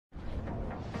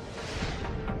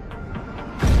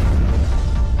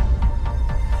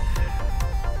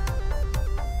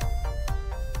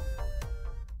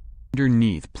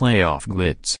Underneath playoff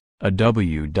glitz, a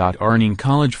w.arning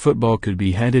college football could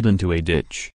be headed into a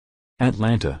ditch.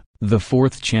 Atlanta, the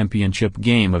fourth championship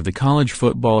game of the college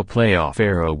football playoff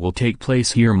era will take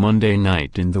place here Monday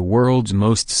night in the world's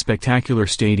most spectacular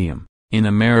stadium, in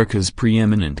America's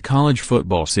preeminent college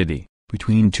football city,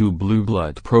 between two blue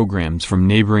blood programs from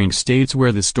neighboring states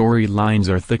where the storylines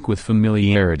are thick with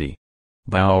familiarity.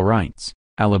 By all rights,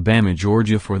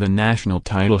 Alabama-Georgia for the national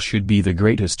title should be the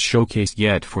greatest showcase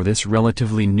yet for this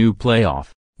relatively new playoff,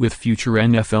 with future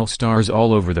NFL stars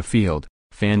all over the field,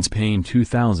 fans paying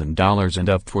 $2,000 and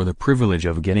up for the privilege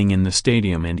of getting in the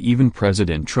stadium and even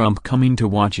President Trump coming to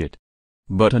watch it.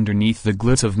 But underneath the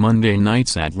glitz of Monday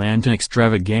night's Atlanta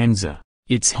extravaganza,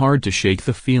 it's hard to shake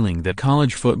the feeling that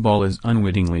college football is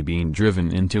unwittingly being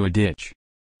driven into a ditch.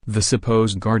 The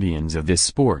supposed guardians of this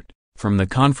sport, from the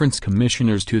conference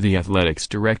commissioners to the athletics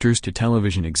directors to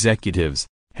television executives,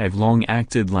 have long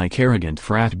acted like arrogant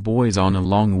frat boys on a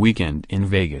long weekend in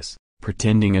Vegas,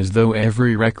 pretending as though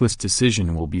every reckless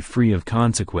decision will be free of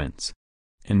consequence.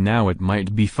 And now it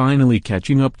might be finally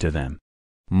catching up to them.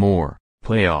 More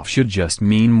playoff should just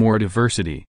mean more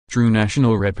diversity, true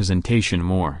national representation.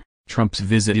 More Trump's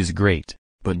visit is great,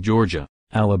 but Georgia,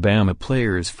 Alabama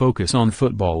players focus on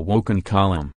football woken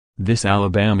column. This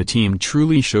Alabama team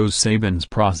truly shows Saban's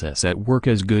process at work,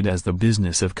 as good as the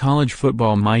business of college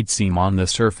football might seem on the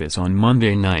surface on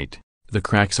Monday night. The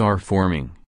cracks are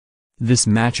forming. This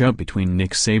matchup between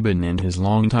Nick Saban and his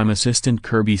longtime assistant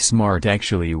Kirby Smart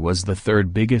actually was the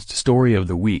third biggest story of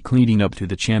the week leading up to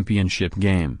the championship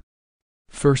game.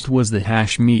 First was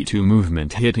the #Me Too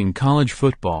movement hitting college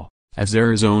football, as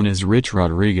Arizona's Rich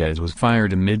Rodriguez was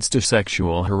fired amidst a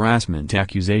sexual harassment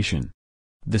accusation.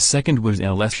 The second was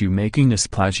LSU making a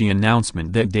splashy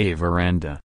announcement that Dave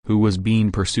Aranda, who was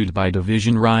being pursued by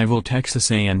division rival Texas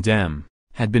A&M,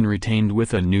 had been retained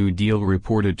with a new deal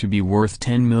reported to be worth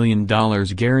 $10 million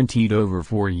guaranteed over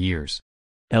 4 years.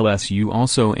 LSU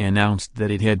also announced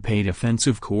that it had paid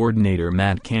offensive coordinator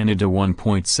Matt Canada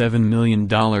 $1.7 million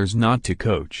not to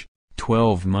coach,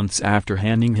 12 months after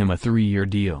handing him a 3-year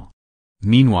deal.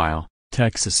 Meanwhile,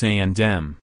 Texas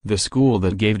A&M, the school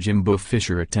that gave Jimbo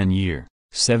Fisher a 10-year,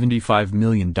 $75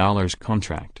 million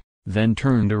contract, then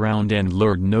turned around and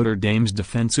lured Notre Dame's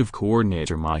defensive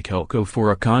coordinator Mike Elko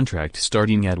for a contract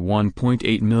starting at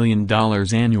 $1.8 million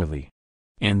annually.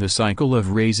 And the cycle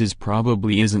of raises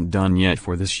probably isn't done yet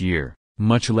for this year,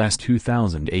 much less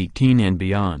 2018 and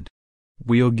beyond.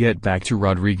 We'll get back to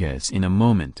Rodriguez in a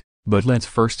moment, but let's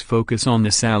first focus on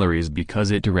the salaries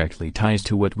because it directly ties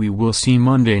to what we will see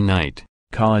Monday night.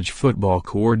 College football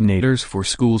coordinators for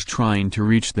schools trying to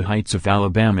reach the heights of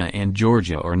Alabama and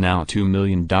Georgia are now $2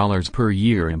 million per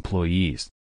year employees.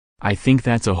 I think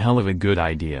that's a hell of a good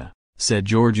idea, said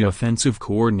Georgia offensive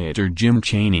coordinator Jim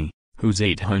Chaney, whose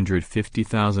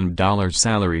 $850,000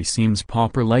 salary seems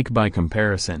pauper-like by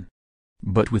comparison.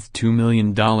 But with $2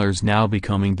 million now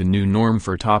becoming the new norm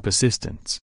for top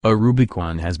assistants, a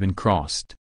Rubicon has been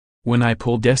crossed. When I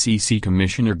pulled SEC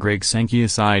Commissioner Greg Sankey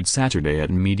aside Saturday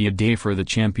at Media Day for the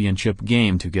championship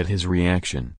game to get his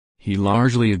reaction, he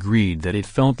largely agreed that it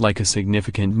felt like a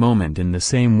significant moment in the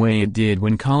same way it did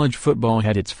when college football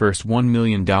had its first $1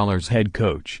 million head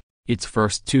coach, its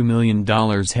first $2 million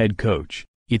head coach,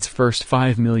 its first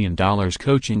 $5 million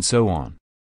coach and so on.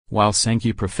 While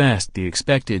Sankey professed the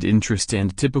expected interest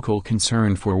and typical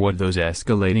concern for what those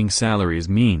escalating salaries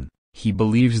mean, he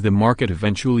believes the market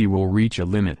eventually will reach a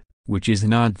limit, which is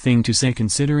an odd thing to say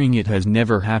considering it has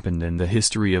never happened in the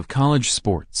history of college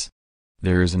sports.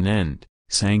 There is an end,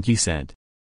 Sankey said.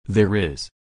 There is.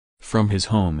 From his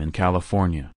home in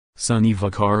California, Sonny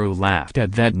Vaccaro laughed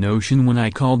at that notion when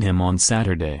I called him on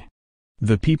Saturday.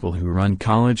 The people who run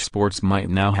college sports might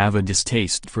now have a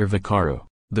distaste for Vaccaro,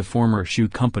 the former shoe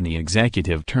company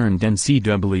executive turned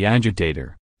NCAA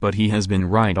agitator, but he has been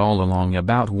right all along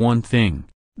about one thing.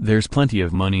 There's plenty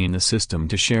of money in the system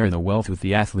to share the wealth with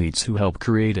the athletes who help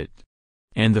create it.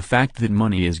 And the fact that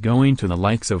money is going to the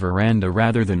likes of Aranda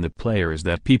rather than the players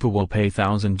that people will pay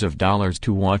thousands of dollars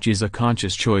to watch is a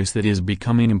conscious choice that is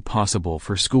becoming impossible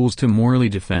for schools to morally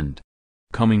defend.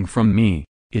 Coming from me,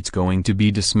 it's going to be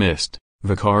dismissed,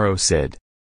 Vaccaro said.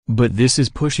 But this is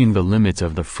pushing the limits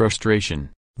of the frustration,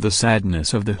 the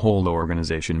sadness of the whole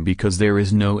organization because there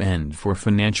is no end for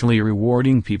financially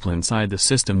rewarding people inside the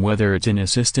system, whether it's an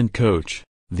assistant coach,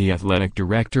 the athletic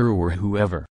director or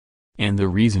whoever. And the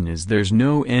reason is there's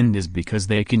no end is because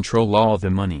they control all the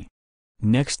money.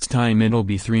 Next time it'll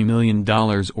be $3 million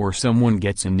or someone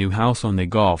gets a new house on the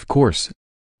golf course.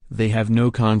 They have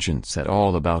no conscience at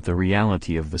all about the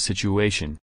reality of the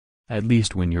situation. at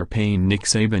least when you're paying Nick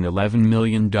Saban $11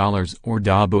 million or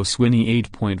Dabo Swinney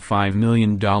 $8.5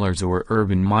 million or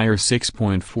Urban Meyer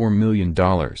 $6.4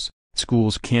 million.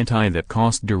 Schools can't tie that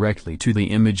cost directly to the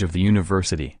image of the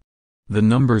university. The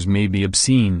numbers may be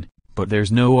obscene, but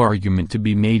there's no argument to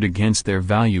be made against their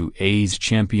value as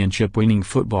championship-winning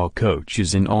football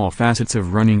coaches in all facets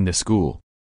of running the school.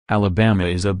 Alabama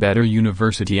is a better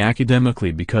university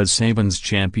academically because Saban's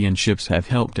championships have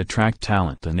helped attract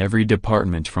talent in every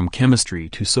department from chemistry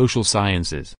to social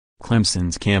sciences.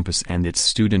 Clemson's campus and its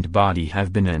student body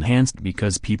have been enhanced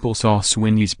because people saw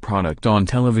Swinney's product on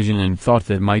television and thought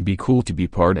that might be cool to be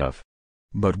part of.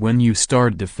 But when you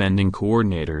start defending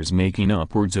coordinators making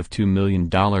upwards of $2 million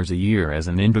a year as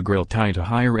an integral tie to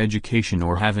higher education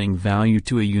or having value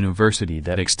to a university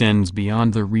that extends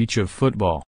beyond the reach of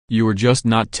football, you're just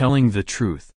not telling the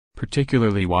truth,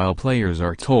 particularly while players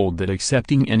are told that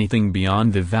accepting anything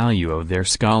beyond the value of their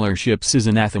scholarships is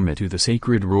anathema to the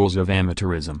sacred rules of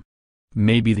amateurism.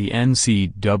 Maybe the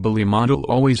NCAA model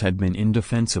always had been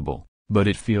indefensible, but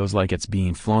it feels like it's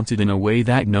being flaunted in a way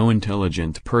that no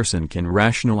intelligent person can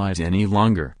rationalize any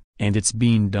longer, and it's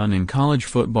being done in college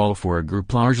football for a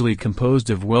group largely composed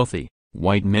of wealthy,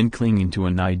 white men clinging to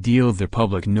an ideal the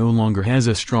public no longer has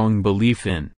a strong belief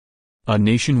in. A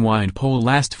nationwide poll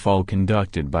last fall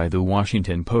conducted by The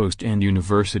Washington Post and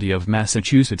University of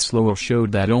Massachusetts Lowell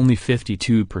showed that only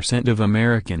 52% of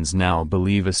Americans now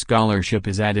believe a scholarship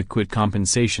is adequate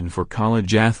compensation for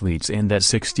college athletes and that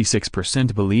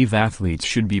 66% believe athletes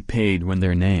should be paid when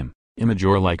their name, image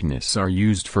or likeness are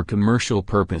used for commercial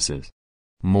purposes.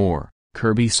 More,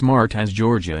 Kirby Smart has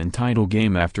Georgia in title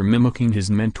game after mimicking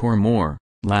his mentor Moore,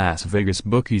 Las Vegas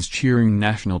bookies cheering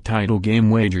national title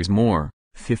game wagers more.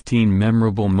 15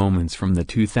 memorable moments from the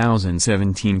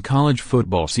 2017 college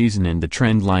football season and the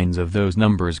trend lines of those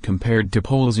numbers compared to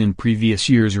polls in previous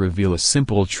years reveal a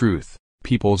simple truth: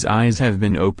 people's eyes have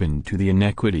been opened to the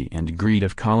inequity and greed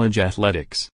of college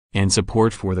athletics, and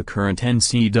support for the current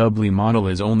NCAA model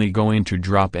is only going to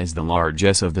drop as the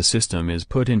largesse of the system is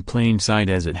put in plain sight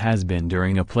as it has been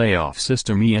during a playoff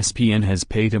system. ESPN has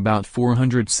paid about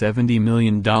 $470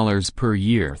 million per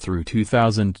year through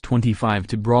 2025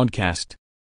 to broadcast.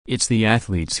 It's the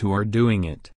athletes who are doing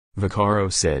it,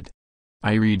 Vaccaro said.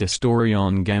 I read a story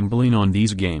on gambling on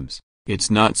these games.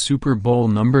 It's not Super Bowl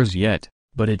numbers yet,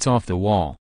 but it's off the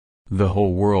wall. The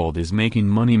whole world is making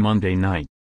money Monday night.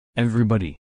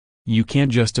 Everybody. You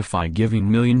can't justify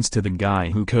giving millions to the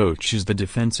guy who coaches the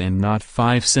defense and not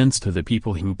 5 cents to the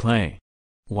people who play.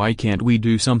 Why can't we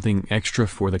do something extra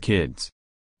for the kids?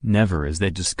 Never is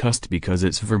that discussed because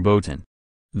it's verboten.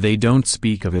 They don't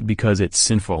speak of it because it's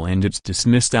sinful and it's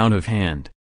dismissed out of hand.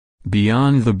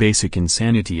 Beyond the basic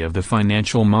insanity of the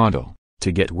financial model,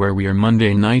 to get where we are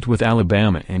Monday night with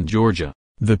Alabama and Georgia,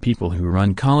 the people who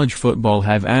run college football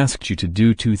have asked you to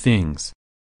do 2 things.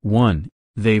 1,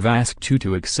 they've asked you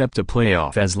to accept a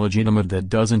playoff as legitimate that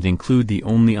doesn't include the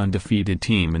only undefeated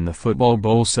team in the Football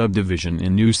Bowl subdivision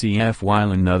in UCF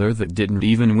while another that didn't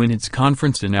even win its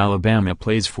conference in Alabama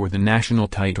plays for the national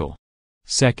title.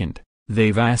 2,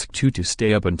 they've asked you to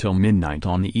stay up until midnight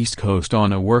on the East Coast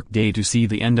on a work day to see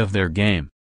the end of their game.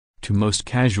 To most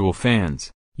casual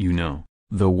fans,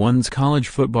 the ones college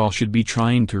football should be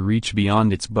trying to reach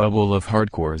beyond its bubble of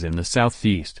hardcores in the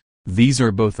Southeast, these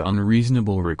are both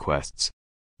unreasonable requests.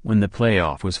 When the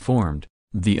playoff was formed,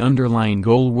 the underlying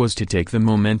goal was to take the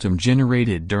momentum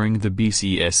generated during the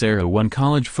BCS era when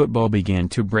college football began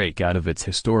to break out of its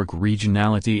historic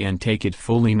regionality and take it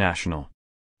fully national.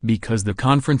 Because the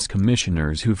conference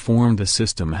commissioners who formed the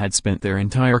system had spent their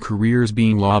entire careers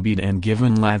being lobbied and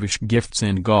given lavish gifts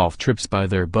and golf trips by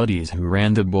their buddies who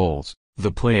ran the bowls,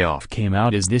 the playoff came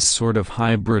out as this sort of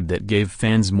hybrid that gave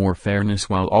fans more fairness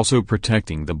while also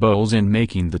protecting the bowls and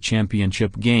making the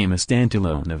championship game a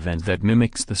standalone event that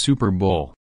mimics the Super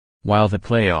Bowl. While the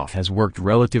playoff has worked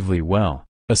relatively well,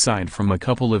 aside from a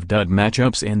couple of dud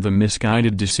matchups and the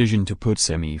misguided decision to put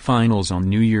semifinals on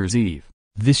New Year's Eve,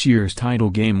 this year's title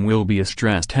game will be a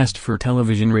stress test for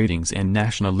television ratings and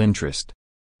national interest.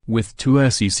 With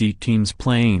 2 SEC teams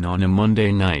playing on a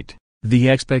Monday night, the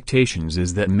expectations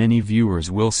is that many viewers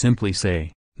will simply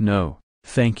say, "No,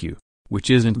 thank you," which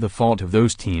isn't the fault of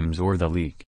those teams or the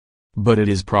league. But it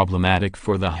is problematic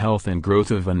for the health and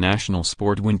growth of a national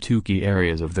sport when 2 key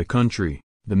areas of the country,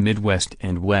 the Midwest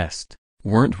and West,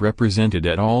 weren't represented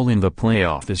at all in the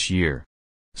playoff this year.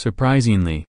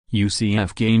 Surprisingly,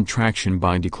 UCF gained traction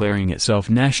by declaring itself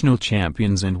national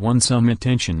champions and won some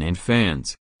attention and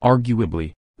fans.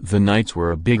 Arguably, the Knights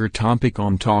were a bigger topic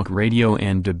on talk radio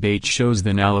and debate shows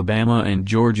than Alabama and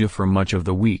Georgia for much of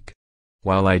the week.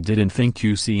 While I didn't think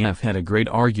UCF had a great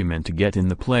argument to get in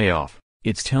the playoff,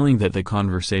 it's telling that the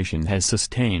conversation has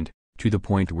sustained, to the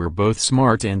point where both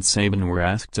Smart and Saban were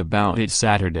asked about it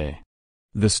Saturday.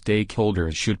 The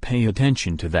stakeholders should pay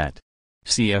attention to that.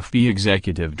 CFB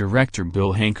Executive Director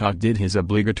Bill Hancock did his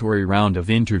obligatory round of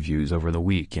interviews over the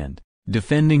weekend,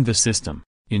 defending the system,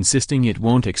 insisting it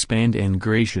won't expand and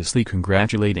graciously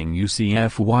congratulating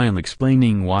UCF while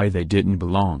explaining why they didn't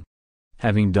belong.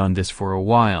 Having done this for a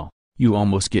while, you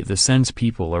almost get the sense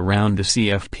people around the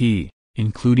CFP,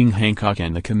 including Hancock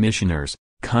and the commissioners,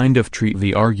 kind of treat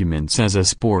the arguments as a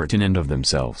sport in and of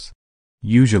themselves.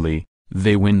 Usually,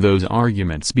 they win those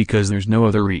arguments because there's no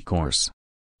other recourse.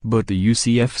 But the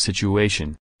UCF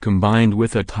situation, combined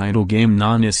with a title game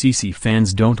non-SEC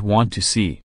fans don't want to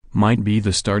see, might be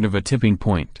the start of a tipping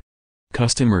point.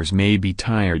 Customers may be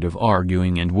tired of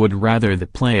arguing and would rather the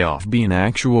playoff be an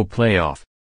actual playoff.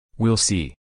 We'll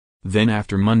see. Then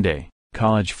after Monday,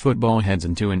 college football heads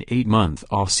into an 8-month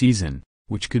off-season,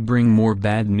 which could bring more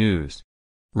bad news.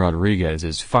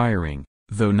 Rodriguez's firing,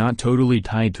 though not totally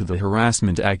tied to the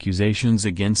harassment accusations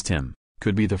against him,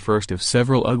 could be the first of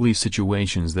several ugly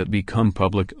situations that become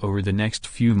public over the next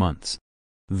few months.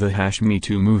 The #Me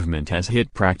Too movement has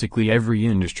hit practically every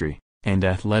industry, and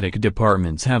athletic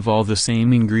departments have all the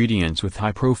same ingredients with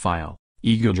high-profile,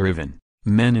 ego-driven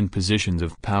men in positions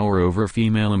of power over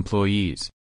female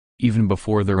employees. Even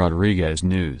before the Rodriguez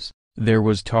news, there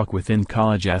was talk within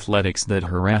college athletics that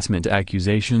harassment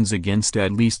accusations against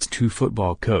at least 2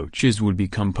 football coaches would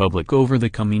become public over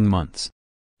the coming months.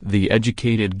 The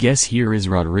educated guess here is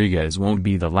Rodriguez won't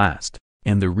be the last,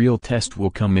 and the real test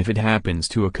will come if it happens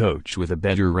to a coach with a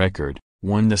better record,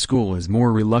 one the school is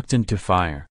more reluctant to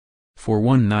fire. For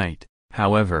one night,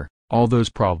 however, all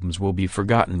those problems will be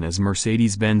forgotten as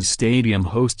Mercedes-Benz Stadium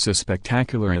hosts a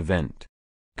spectacular event.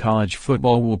 College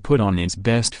football will put on its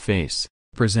best face,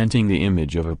 presenting the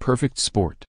image of a perfect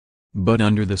sport. But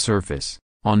under the surface,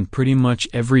 on pretty much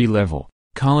every level,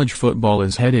 college football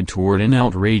is headed toward an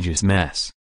outrageous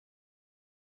mess.